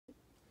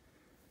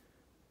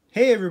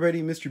Hey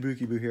everybody, Mr.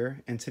 Boo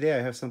here, and today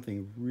I have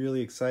something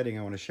really exciting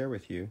I want to share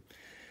with you.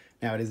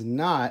 Now, it is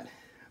not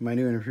my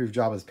new and improved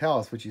Jabba's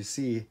Palace, which you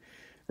see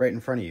right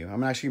in front of you.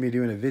 I'm actually going to be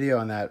doing a video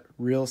on that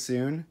real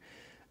soon,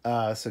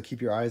 so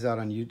keep your eyes out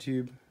on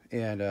YouTube,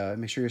 and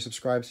make sure you're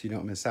subscribed so you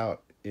don't miss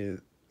out.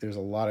 There's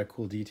a lot of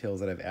cool details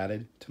that I've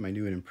added to my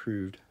new and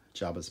improved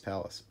Jabba's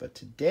Palace. But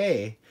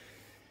today,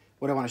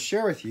 what I want to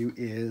share with you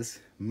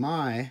is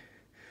my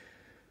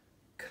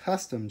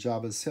custom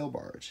Jabba's sail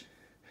barge.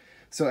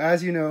 So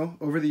as you know,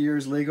 over the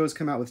years, Lego's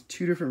come out with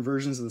two different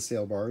versions of the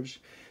sail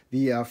barge.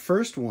 The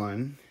first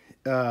one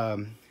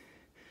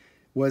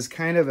was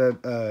kind of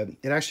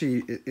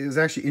it was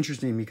actually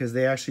interesting because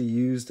they actually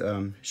used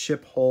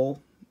ship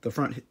hull, the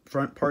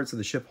front parts of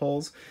the ship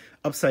hulls,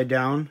 upside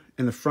down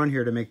in the front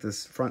here to make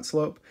this front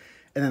slope.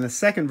 And then the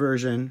second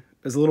version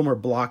is a little more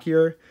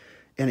blockier,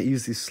 and it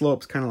used these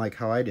slopes kind of like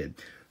how I did.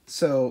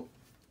 So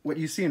what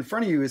you see in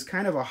front of you is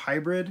kind of a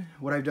hybrid.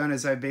 What I've done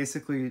is I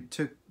basically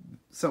took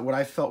what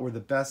I felt were the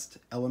best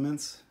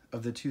elements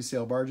of the two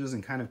sail barges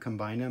and kind of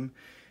combined them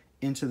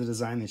into the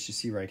design that you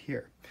see right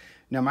here.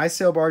 Now, my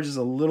sail barge is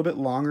a little bit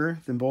longer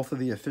than both of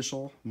the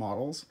official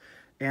models,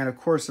 and of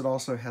course it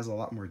also has a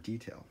lot more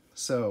detail.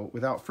 So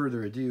without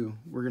further ado,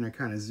 we're going to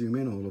kind of zoom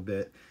in a little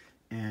bit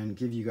and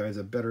give you guys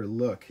a better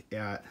look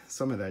at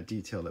some of that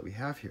detail that we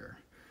have here.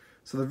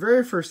 So the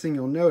very first thing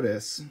you'll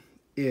notice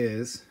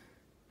is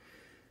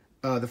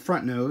the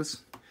front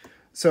nose.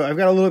 So I've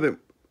got a little bit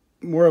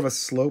more of a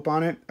slope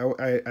on it.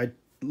 I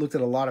looked at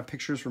a lot of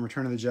pictures from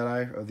Return of the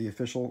Jedi of the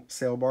official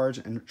sail barge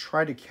and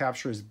tried to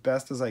capture as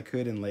best as I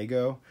could in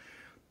Lego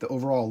the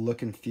overall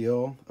look and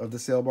feel of the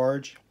sail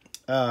barge.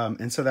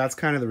 And so that's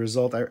kind of the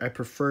result. I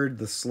preferred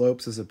the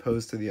slopes as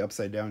opposed to the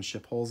upside down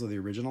ship hulls of the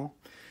original.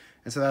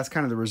 And so that's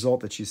kind of the result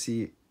that you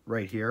see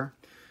right here.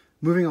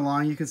 Moving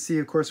along, you can see,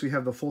 of course, we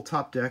have the full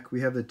top deck.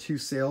 We have the two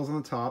sails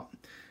on the top.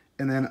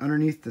 And then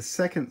underneath the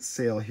second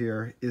sail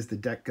here is the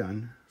deck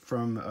gun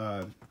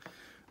from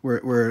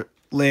where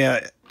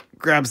Leia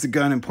grabs the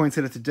gun and points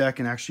it at the deck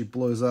and actually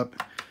blows up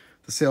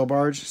the sail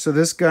barge. So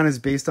this gun is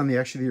based on the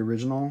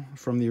original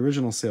from the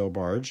original sail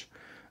barge.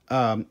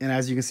 And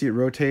as you can see, it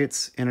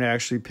rotates and it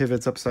actually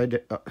pivots upside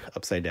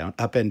down,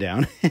 up and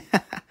down.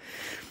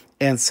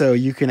 And so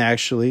you can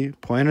actually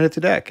point it at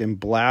the deck and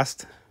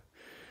blast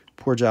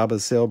poor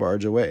Jabba's sail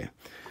barge away.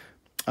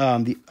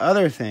 The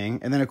other thing,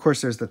 and then of course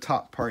there's the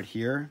top part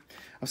here.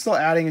 I'm still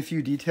adding a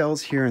few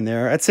details here and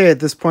there. I'd say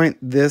at this point,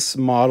 this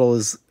model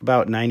is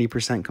about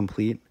 90%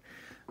 complete.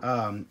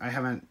 I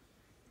haven't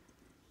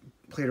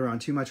played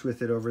around too much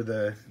with it over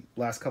the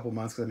last couple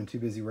months because I've been too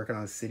busy working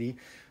on the city.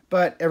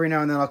 But every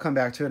now and then I'll come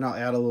back to it and I'll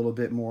add a little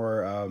bit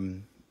more,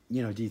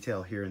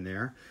 detail here and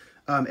there.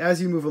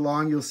 As you move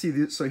along, you'll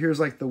see, so here's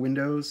like the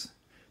windows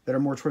that are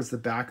more towards the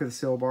back of the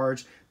sail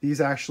barge. These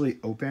actually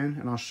open,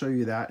 and I'll show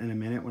you that in a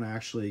minute when I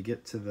actually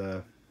get to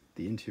the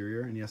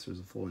interior. And yes,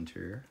 there's a full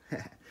interior.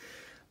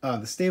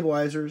 The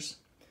stabilizers,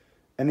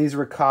 and these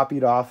were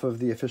copied off of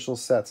the official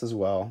sets as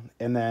well.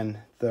 And then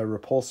the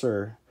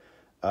repulsor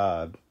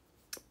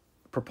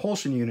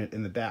propulsion unit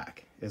in the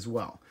back as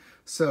well.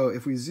 So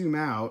if we zoom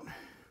out,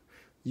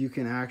 you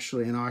can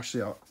actually, and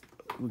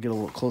we'll get a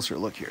little closer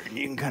look here, and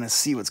you can kind of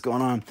see what's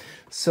going on.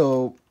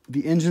 So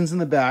the engine's in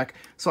the back.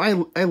 So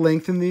I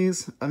lengthened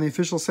these. On the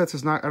official sets,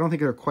 I don't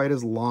think they're quite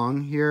as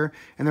long here,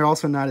 and they're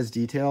also not as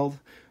detailed.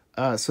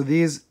 So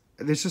there's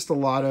just a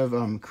lot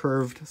of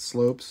curved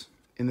slopes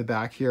in the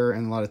back here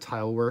and a lot of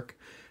tile work.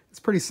 It's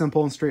pretty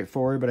simple and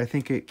straightforward, but I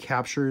think it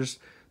captures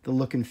the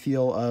look and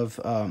feel of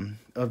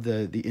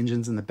the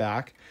engines in the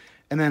back.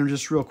 And then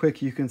just real quick,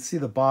 you can see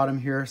the bottom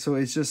here. So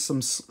it's just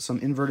some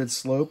inverted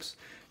slopes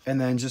and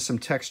then just some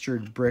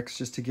textured bricks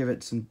just to give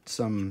it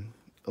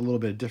a little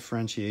bit of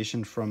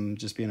differentiation from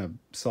just being a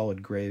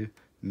solid gray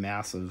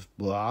mass of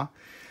blah.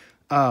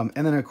 And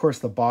then of course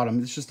the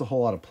bottom, it's just a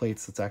whole lot of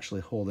plates that's actually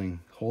holding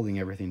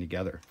everything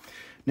together.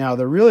 Now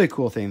the really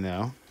cool thing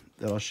though,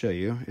 that I'll show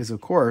you is, of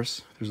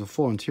course, there's a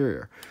full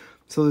interior.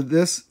 So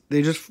these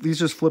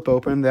just flip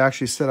open. They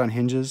actually sit on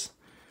hinges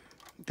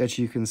that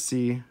you can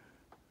see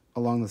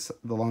along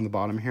the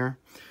bottom here.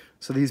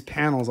 So these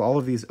panels, all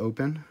of these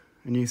open,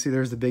 and you can see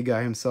there's the big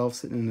guy himself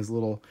sitting in his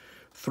little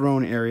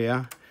throne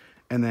area.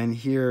 And then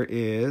here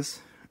is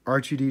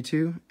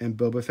R2-D2 and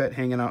Boba Fett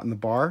hanging out in the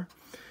bar.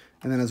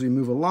 And then as we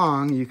move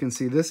along, you can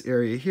see this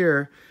area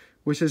here,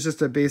 which is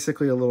just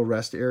basically a little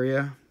rest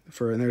area.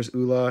 And there's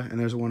Ula, and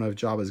there's one of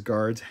Jabba's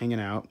guards hanging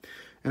out.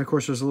 And of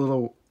course, there's a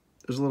little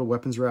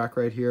weapons rack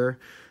right here.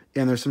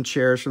 And there's some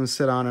chairs for them to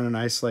sit on and a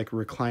nice like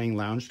reclining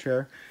lounge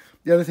chair.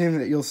 The other thing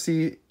that you'll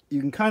see, you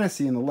can kind of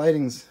see in the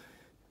lighting's,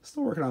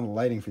 still working on the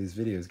lighting for these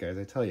videos, guys,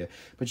 I tell you.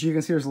 But you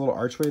can see there's a little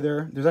archway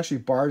there. There's actually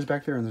Barge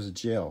back there, and there's a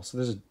jail. So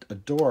there's a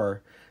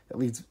door that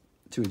leads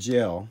to a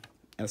jail.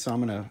 And so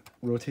I'm going to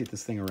rotate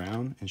this thing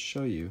around and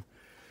show you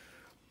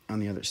on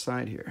the other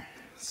side here.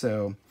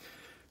 So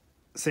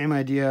same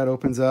idea, it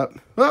opens up.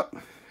 Oh,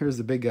 here's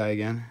the big guy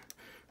again.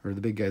 Or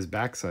the big guy's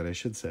backside, I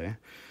should say.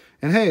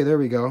 And hey, there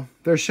we go.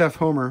 There's Chef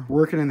Homer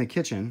working in the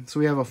kitchen. So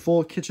we have a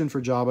full kitchen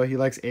for Jabba. He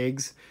likes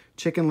eggs,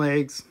 chicken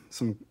legs,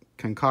 some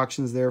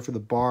concoctions there for the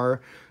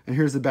bar. And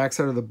here's the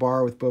backside of the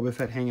bar with Boba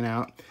Fett hanging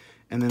out.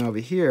 And then over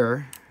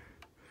here,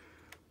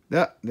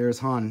 there's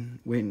Han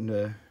waiting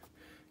to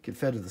get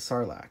fed to the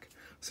Sarlacc.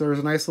 So there's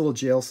a nice little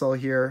jail cell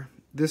here.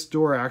 This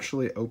door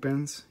actually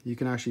opens. You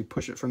can actually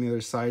push it from the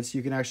other side, so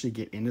you can actually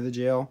get into the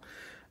jail.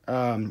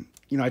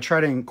 You know, I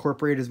try to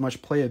incorporate as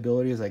much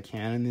playability as I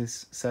can in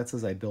these sets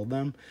as I build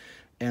them.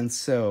 And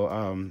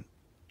so,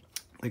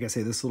 like I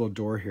say, this little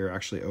door here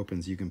actually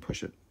opens. You can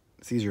push it.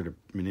 It's easier to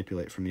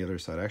manipulate from the other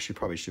side. I actually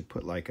probably should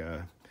put like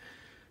a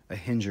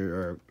hinge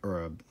or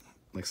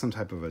like some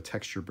type of a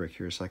texture brick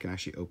here so I can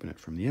actually open it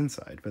from the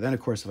inside. But then, of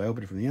course, if I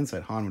open it from the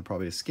inside, Han would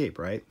probably escape,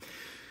 right?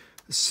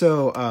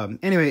 So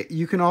anyway,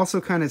 you can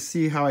also kind of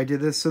see how I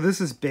did this. So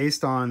this is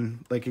based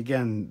on, like,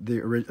 again,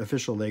 the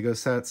official Lego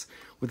sets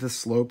with the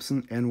slopes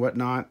and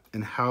whatnot,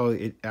 and how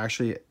it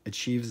actually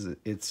achieves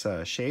its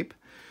shape.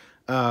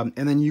 And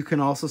then you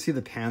can also see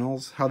the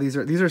panels, how these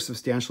are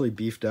substantially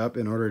beefed up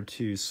in order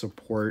to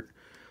support.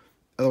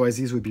 Otherwise,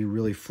 these would be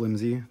really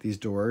flimsy, these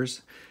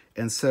doors.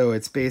 And so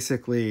it's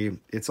basically,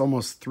 it's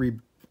almost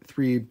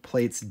three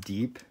plates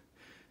deep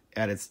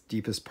at its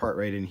deepest part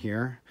right in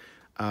here.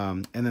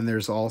 And then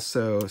there's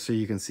also, so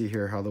you can see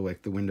here how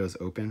the windows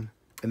open.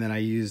 And then I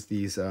use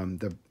these,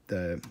 the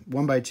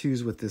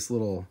 1x2s with this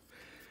little,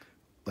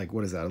 like,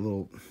 what is that? A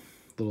little,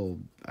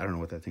 I don't know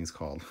what that thing's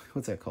called.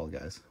 What's that called,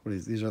 guys? What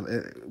is, these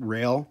are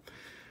rail.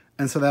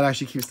 And so that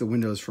actually keeps the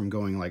windows from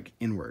going like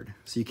inward.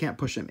 So you can't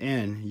push them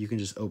in, you can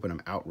just open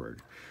them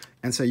outward.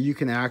 And so you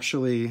can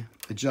actually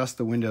adjust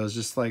the windows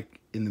just like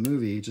in the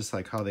movie, just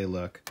like how they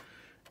look,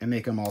 and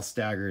make them all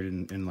staggered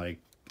and like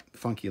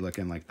funky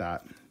looking like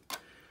that.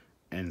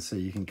 And so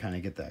you can kind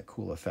of get that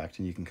cool effect,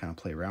 and you can kind of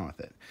play around with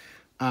it.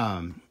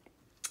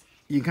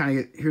 You kind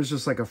of get, here's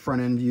just like a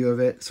front end view of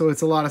it. So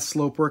it's a lot of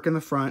slope work in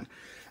the front.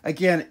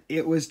 Again,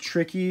 it was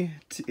tricky.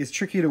 It's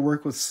tricky to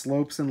work with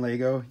slopes in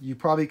Lego. You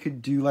probably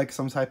could do like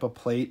some type of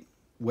plate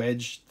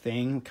wedge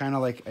thing, kind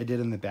of like I did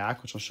in the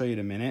back, which I'll show you in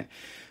a minute.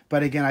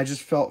 But again, I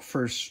just felt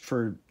for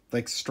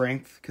like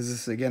strength, because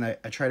this, again,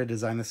 I try to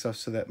design this stuff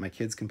so that my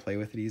kids can play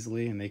with it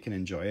easily and they can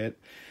enjoy it.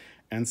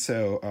 And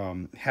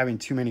so having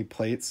too many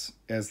plates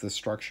as the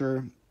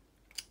structure,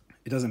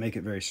 it doesn't make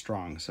it very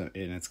strong. So,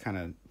 and it's kind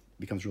of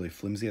becomes really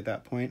flimsy at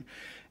that point.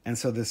 And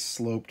so this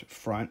sloped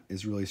front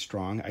is really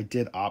strong. I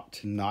did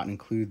opt to not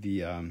include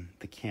the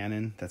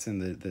cannon that's in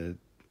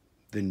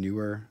the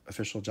newer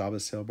official Jabba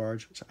sail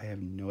barge, which I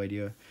have no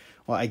idea.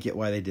 Well, I get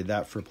why they did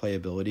that for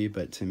playability,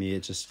 but to me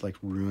it just like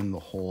ruined the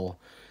whole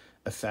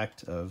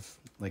effect of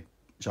like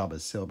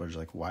Jabba's sail barge.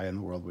 Like, why in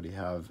the world would he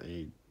have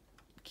a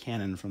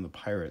cannon from the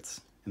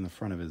pirates in the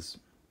front of his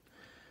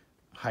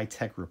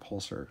high-tech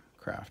repulsor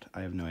craft?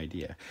 I have no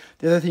idea.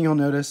 The other thing you'll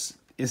notice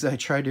is I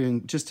try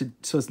doing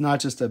so it's not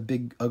just a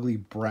big ugly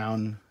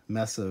brown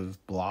mess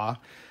of blah.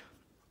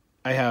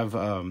 I have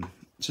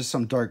just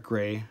some dark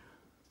gray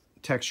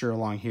texture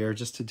along here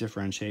just to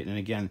differentiate. And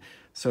again,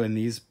 so in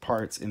these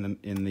parts on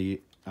the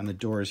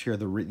doors here,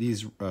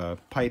 these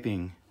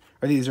piping,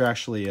 or these are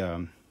actually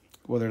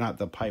well, they're not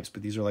the pipes,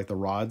 but these are like the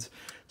rods.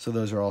 So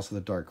those are also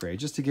the dark gray,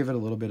 just to give it a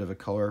little bit of a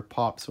color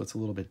pop, so it's a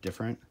little bit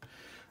different.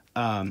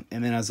 And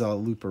then as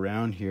I'll loop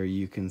around here,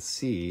 you can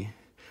see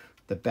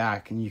the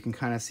back, and you can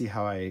kind of see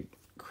how I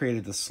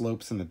created the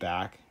slopes in the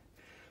back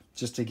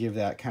just to give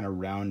that kind of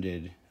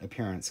rounded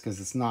appearance, because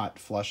it's not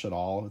flush at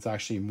all. It's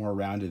actually more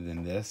rounded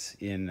than this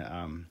in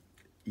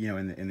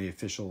the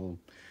official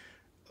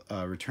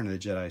Return of the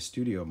Jedi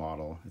studio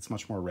model. It's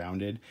much more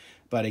rounded,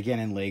 but again,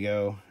 in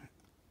Lego,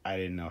 I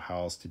didn't know how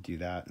else to do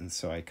that, and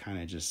so I kind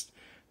of just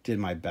did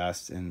my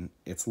best, and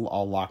it's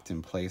all locked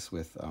in place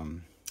with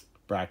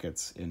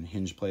brackets and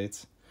hinge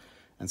plates,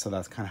 and so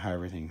that's kind of how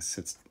everything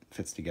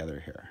fits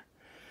together here.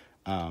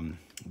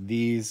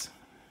 These,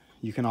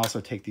 you can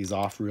also take these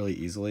off really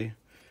easily.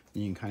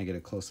 You can kind of get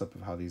a close-up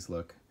of how these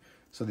look.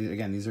 So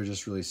these are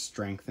just really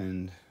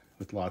strengthened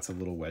with lots of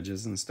little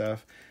wedges and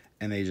stuff,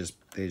 and they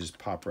just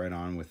pop right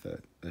on with a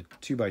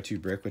 2x2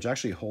 brick, which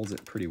actually holds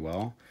it pretty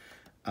well.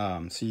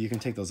 So you can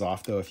take those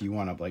off though if you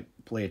want to like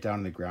lay it down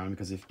on the ground,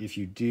 because if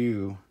you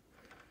do,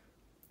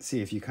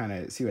 if you kind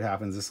of see what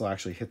happens, this will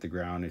actually hit the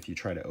ground if you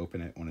try to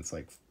open it when it's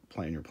like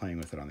you're playing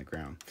with it on the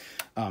ground.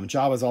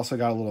 Jabba's also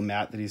got a little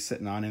mat that he's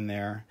sitting on in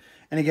there.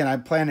 And again, I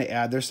plan to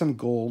add, there's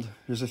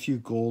a few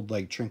gold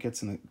like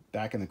trinkets in the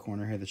back in the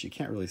corner here that you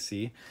can't really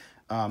see.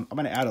 I'm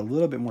going to add a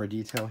little bit more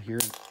detail here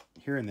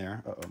and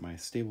there. Uh-oh, my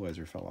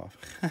stabilizer fell off.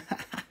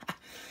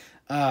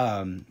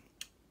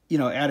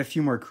 Add a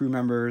few more crew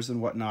members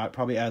and whatnot.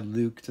 Probably add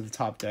Luke to the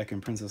top deck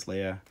and Princess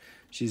Leia.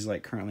 She's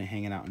like currently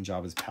hanging out in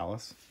Jabba's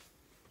palace.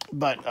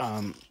 But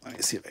let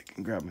me see if I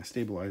can grab my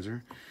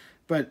stabilizer.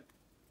 But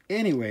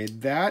anyway,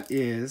 that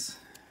is,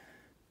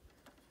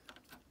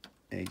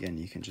 again,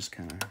 you can just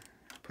kind of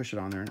push it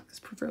on there. It's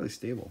fairly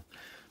stable.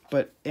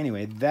 But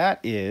anyway, that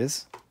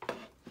is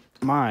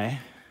my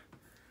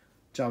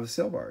Jabba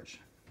sail barge.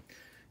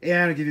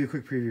 And I'll give you a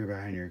quick preview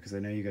behind here, because I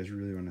know you guys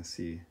really want to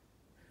see.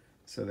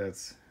 So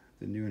that's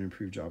the new and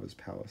improved Jabba's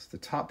palace. The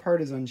top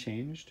part is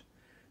unchanged.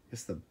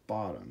 It's the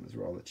bottom is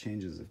where all the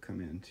changes have come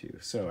into.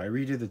 So I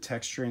redid the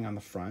texturing on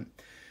the front.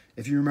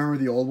 If you remember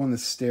the old one, the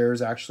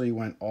stairs actually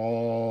went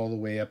all the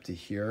way up to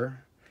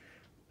here.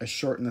 I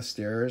shortened the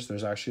stairs.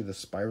 There's actually the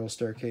spiral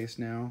staircase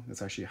now.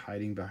 It's actually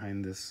hiding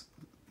behind this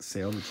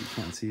sail that you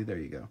can't see. There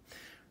you go.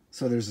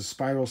 So there's a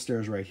spiral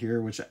stairs right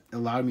here, which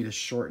allowed me to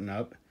shorten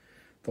up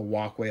the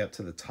walkway up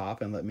to the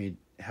top and let me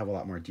have a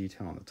lot more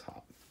detail on the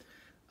top.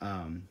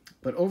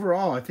 But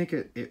overall, I think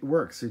it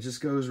works. It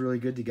just goes really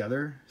good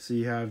together. So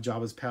you have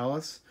Jabba's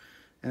palace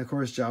and, of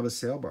course, Jabba's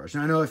sail barge.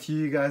 Now, I know a few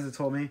of you guys have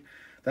told me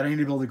that I need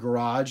to build a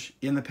garage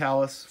in the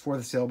palace for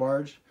the sail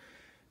barge.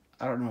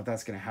 I don't know if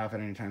that's going to happen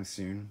anytime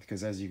soon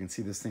because, as you can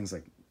see, this thing's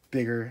like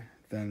bigger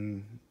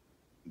than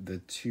the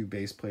 2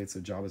 base plates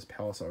of Jabba's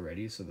palace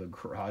already. So the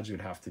garage would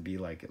have to be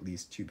like at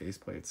least 2 base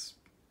plates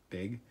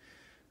big.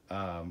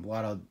 A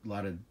lot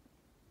of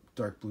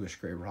dark bluish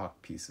gray rock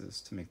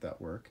pieces to make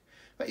that work.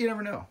 But you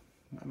never know.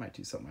 I might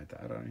do something like that.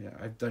 I don't know.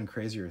 Yeah, I've done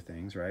crazier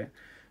things, right?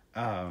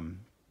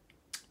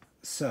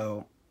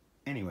 So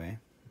anyway,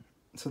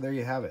 so there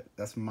you have it.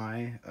 That's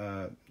my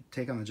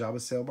take on the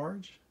Jabba's sail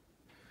barge,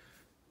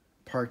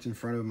 parked in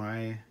front of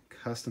my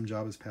custom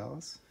Jabba's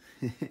palace.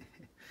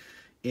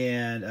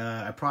 And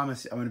I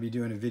promise I'm going to be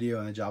doing a video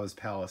on the Jabba's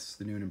palace,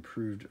 the new and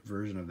improved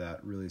version of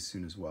that, really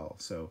soon as well.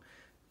 So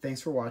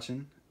thanks for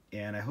watching,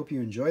 and I hope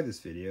you enjoyed this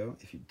video.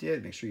 If you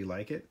did, make sure you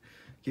like it.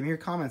 Give me your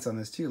comments on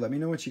this too. Let me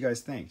know what you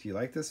guys think. Do you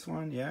like this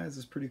one? Yeah, is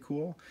this pretty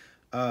cool?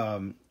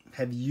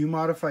 Have you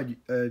modified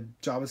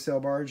Jabba's sail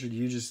barge, or do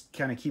you just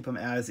kind of keep them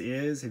as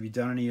is? Have you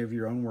done any of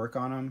your own work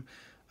on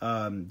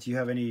them? Do you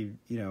have any,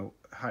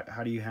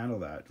 how do you handle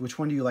that? Which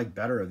one do you like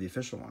better of the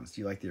official ones?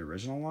 Do you like the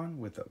original one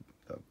with the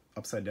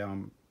upside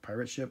down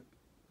pirate ship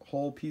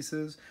hull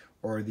pieces,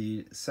 or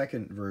the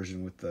second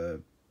version with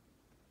the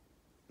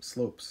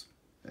slopes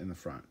in the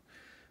front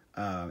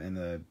and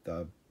the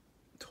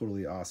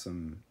totally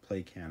awesome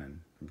play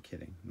cannon? I'm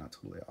kidding, not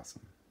totally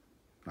awesome,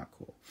 not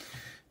cool.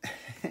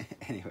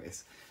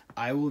 Anyways,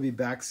 I will be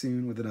back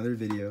soon with another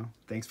video.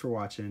 Thanks for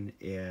watching,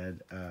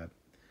 and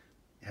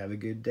have a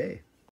good day.